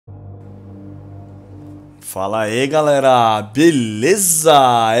Fala aí, galera, beleza?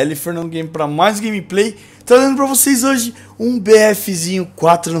 LFernando Game para mais gameplay, trazendo para vocês hoje um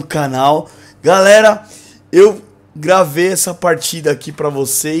BF4 no canal. Galera, eu gravei essa partida aqui para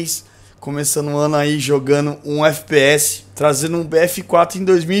vocês, começando o ano aí jogando um FPS, trazendo um BF4 em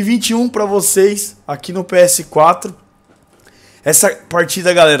 2021 para vocês aqui no PS4. Essa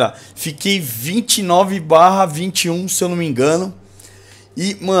partida, galera, fiquei 29/21, se eu não me engano.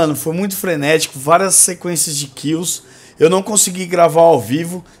 E, mano, foi muito frenético, várias sequências de kills. Eu não consegui gravar ao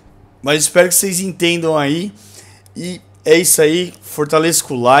vivo, mas espero que vocês entendam aí. E é isso aí, fortaleça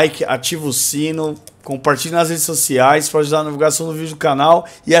com o like, ativa o sino, compartilhe nas redes sociais para ajudar na divulgação do vídeo do canal.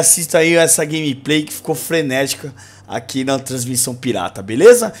 E assista aí essa gameplay que ficou frenética aqui na transmissão pirata,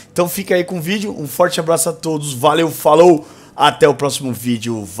 beleza? Então fica aí com o vídeo, um forte abraço a todos, valeu, falou, até o próximo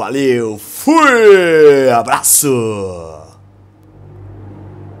vídeo, valeu, fui, abraço!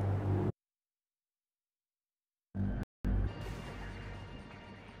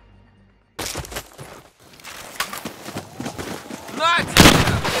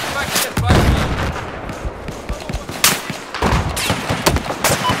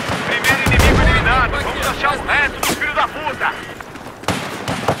 Primeiro inimigo eliminado. Vamos achar o resto dos filhos da puta.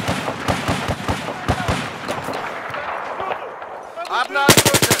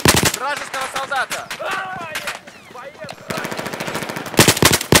 Обнаружен! Вражеского солдата!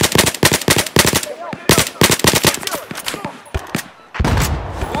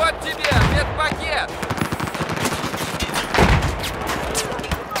 Вот тебе медпакет!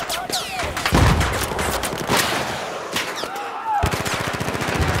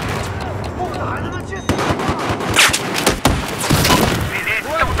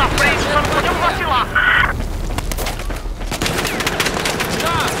 Estamos à frente, só não podemos vacilar.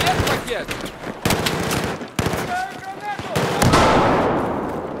 На, медпакет!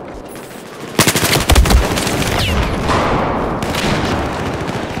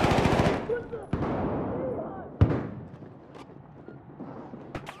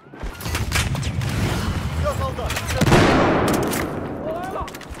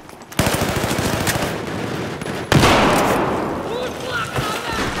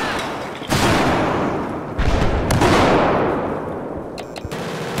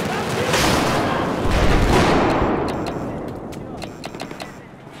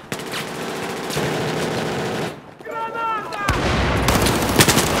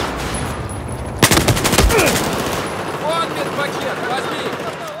 Вот медпакет, возьми!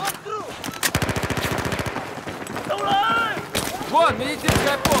 Вон,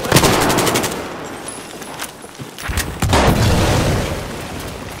 медицинская помощь!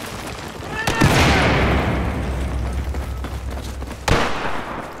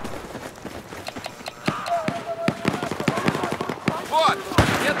 Вот,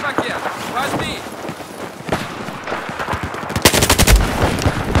 медпакет, возьми!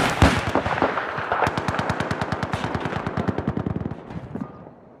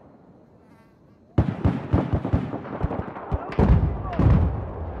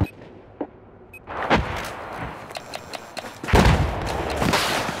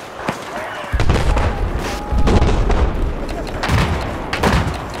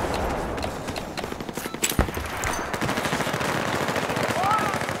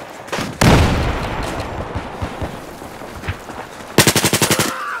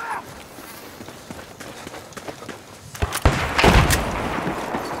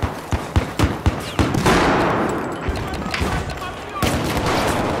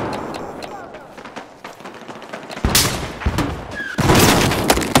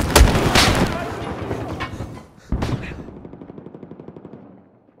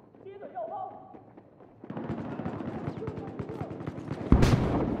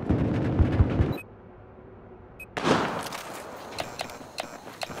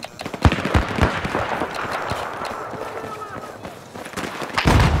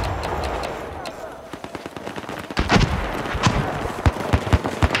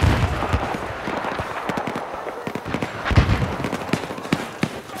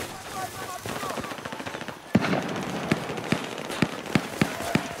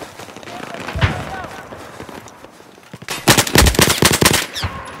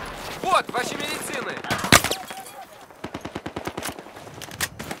 Вот, ваши медицины!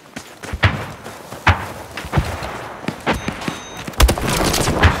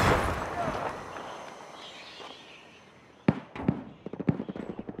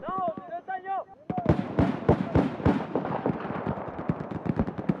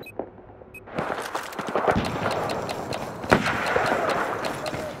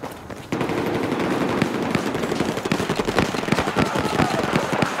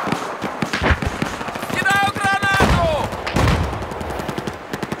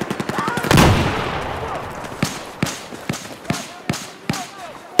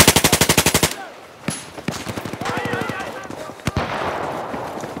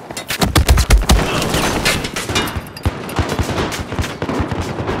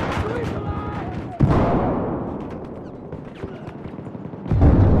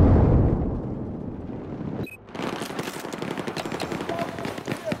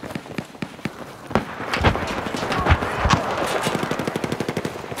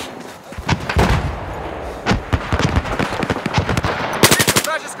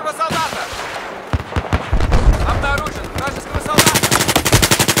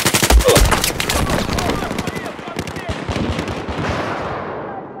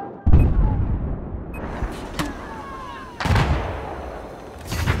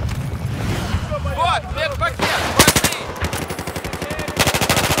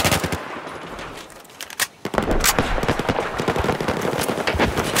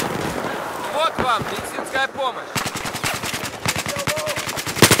 помощь.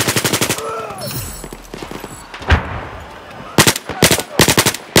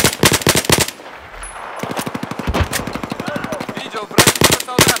 Видел вражеского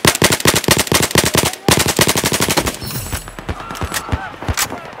солдата.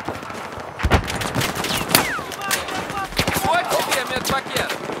 Вот тебе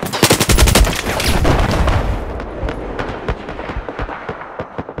медпакет.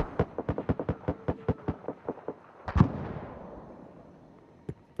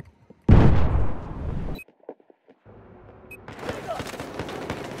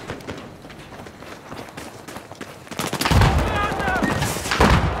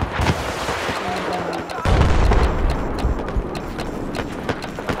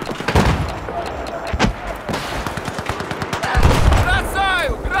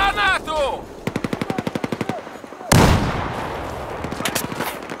 Бросаю гранату!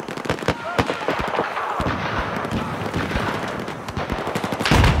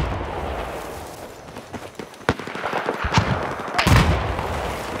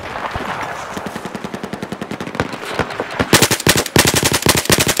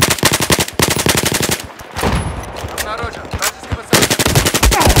 Обнаружен вражеского солдата.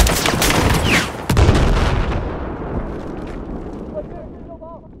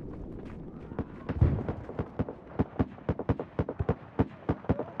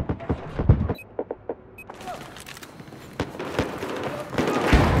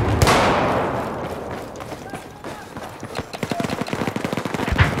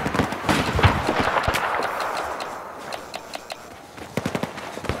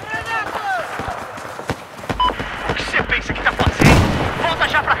 O que você pensa que tá fazendo? Volta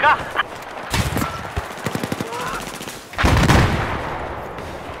já pra cá!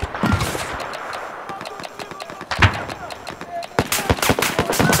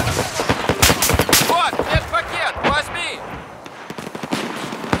 Вот, медпакет, возьми!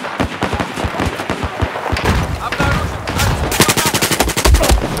 Обнаружен вражеского солдата.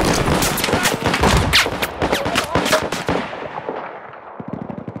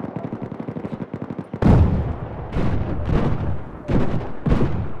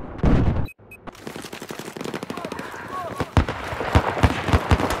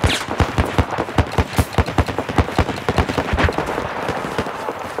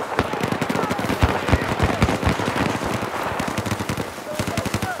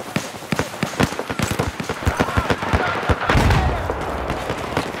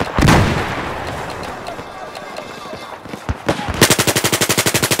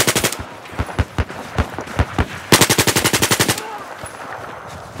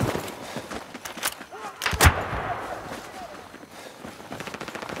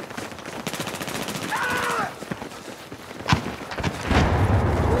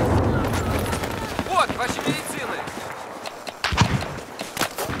 Вот, ваши медицины!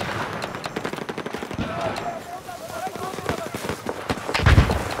 Вражеского солдата.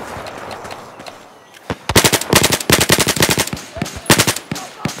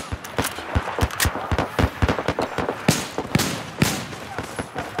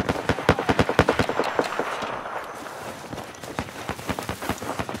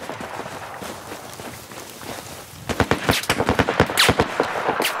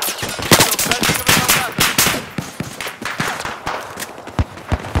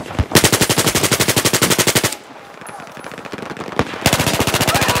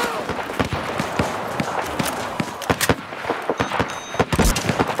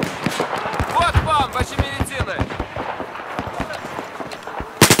 Вот вам ваши медицины!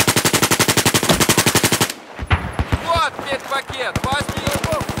 Вот медпакет, возьми!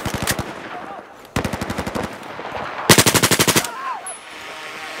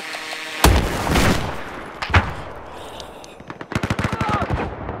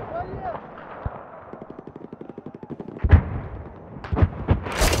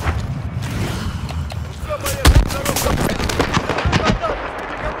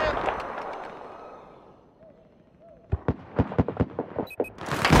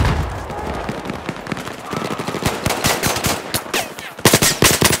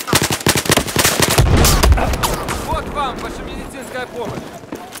 Вот вам ваша медицинская помощь!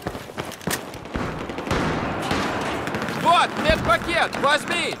 Вот медпакет,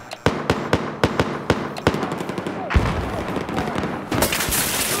 возьми!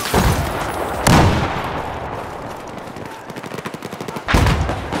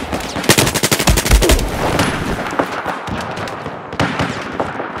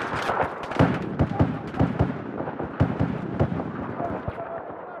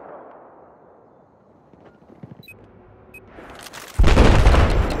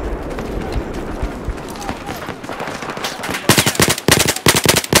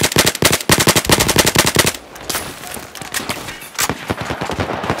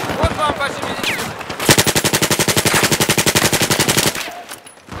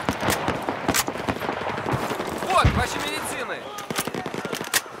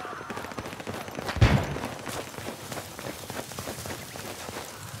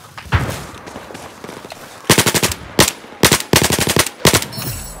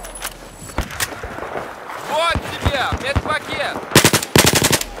 медпакет!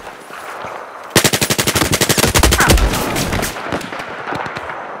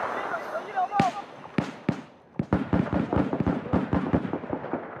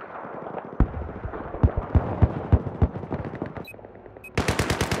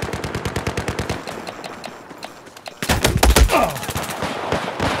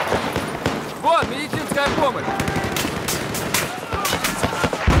 Вот, медицинская помощь!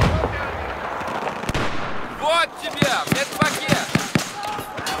 Вот тебе, медпакет!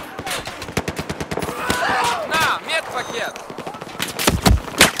 На, медпакет!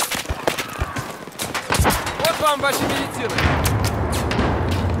 Вот вам ваши медицины!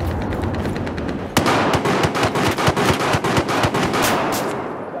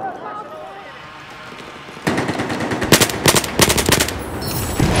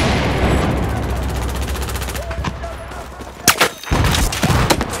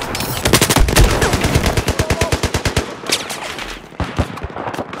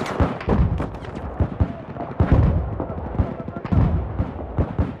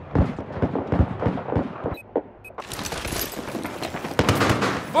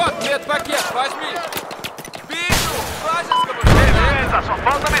 Медпакет, возьми! Вижу! Вражеского! Beleza, só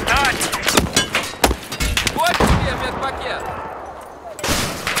falta metade. Вот тебе медпакет!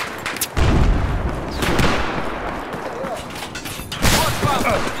 Вот вам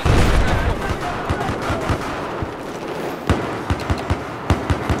медицинская помощь!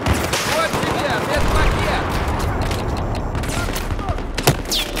 Вот тебе медпакет!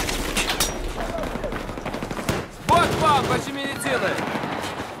 Вот вам ваши медицины!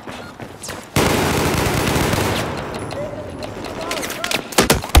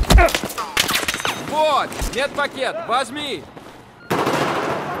 Вот, медпакет, возьми!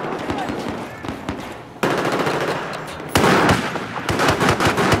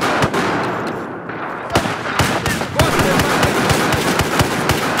 Вот медпакет!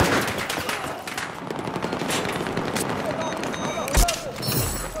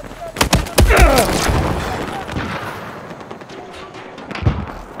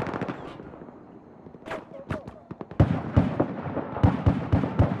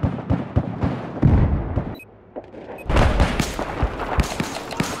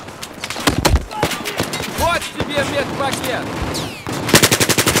 Вот тебе медпакет!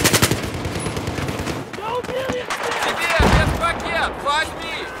 Тебе медпакет!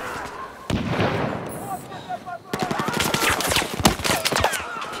 Возьми!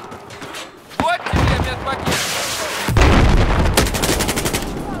 Вот тебе медпакет!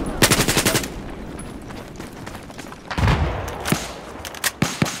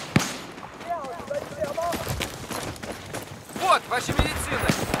 Вот ваши медицины!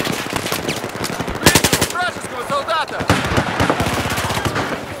 Вражеского солдата!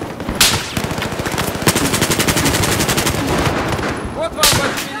 Вот вам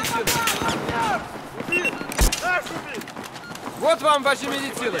ваши медицины! Вот вам ваши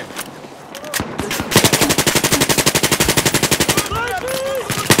медицины!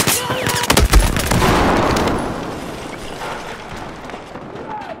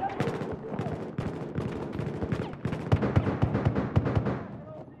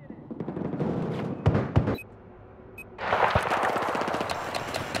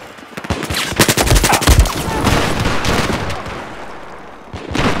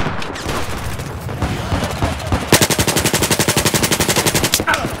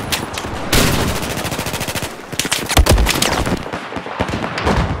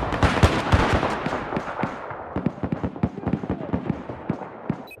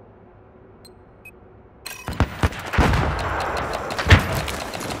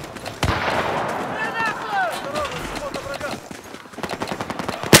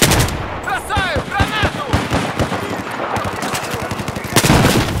 Бросаю гранату!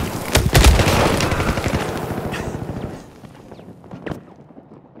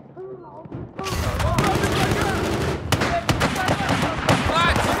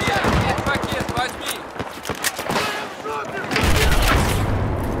 На тебе! Медпакет возьми!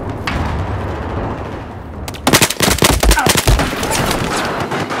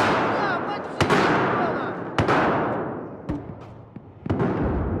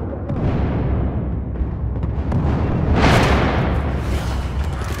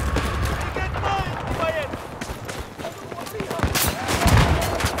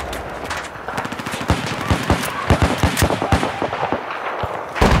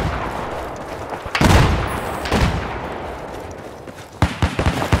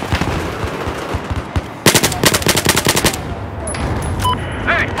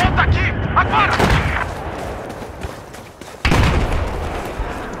 Ei, volta aqui! Agora!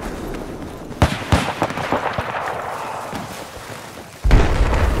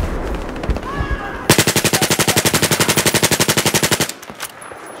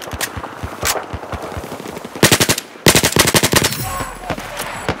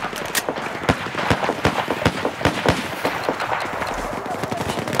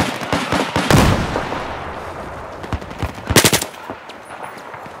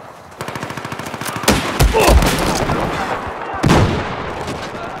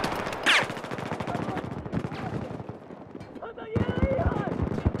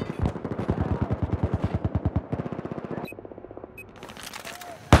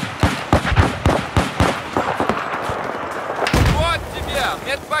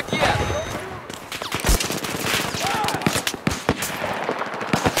 Медпакет!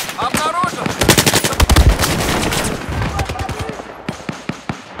 Обнаружен!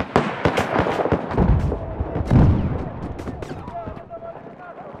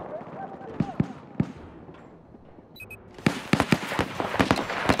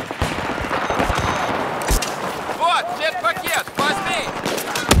 Вот, медпакет! Возьми!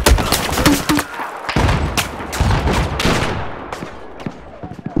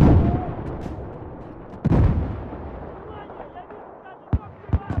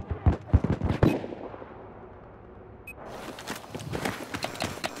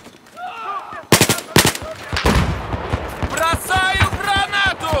 Бросаю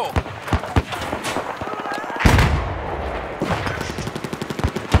гранату!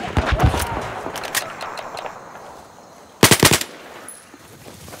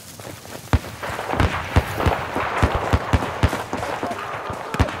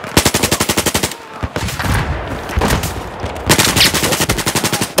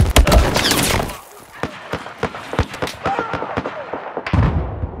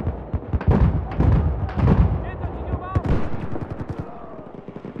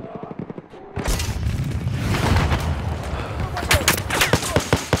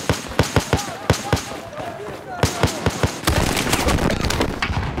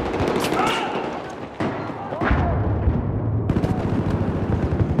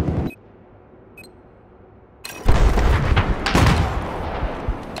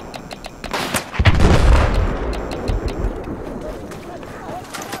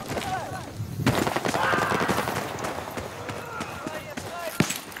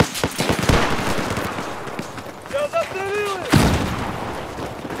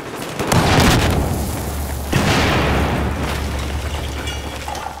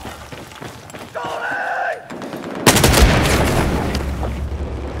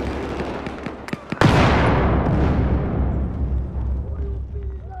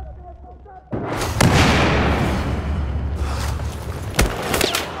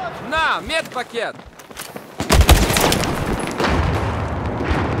 На, медпакет!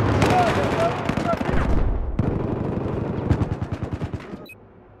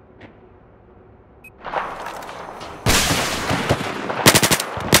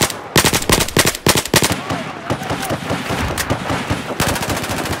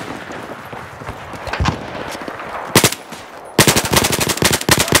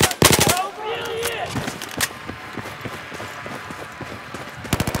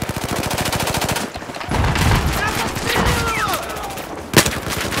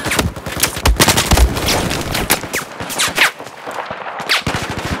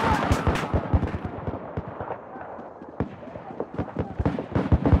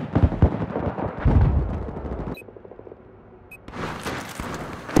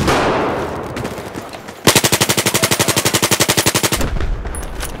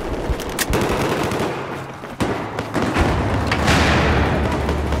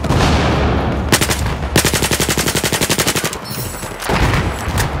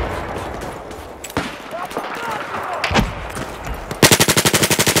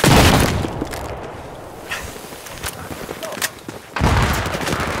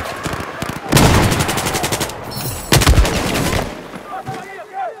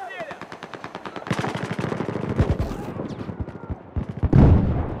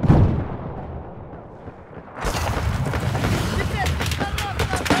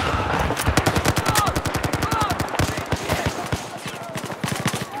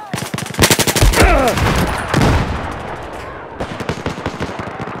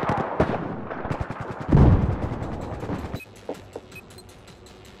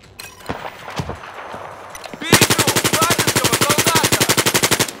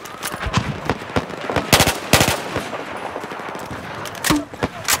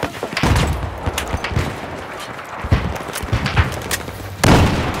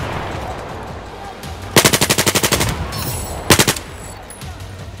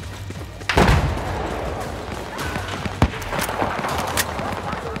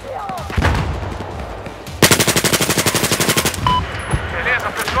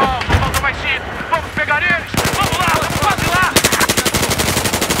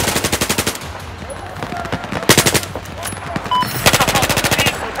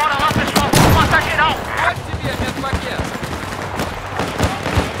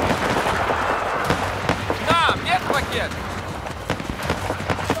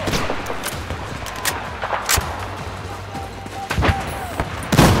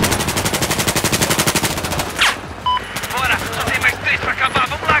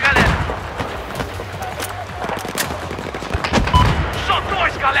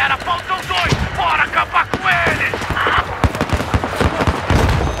 galera, faltam 2!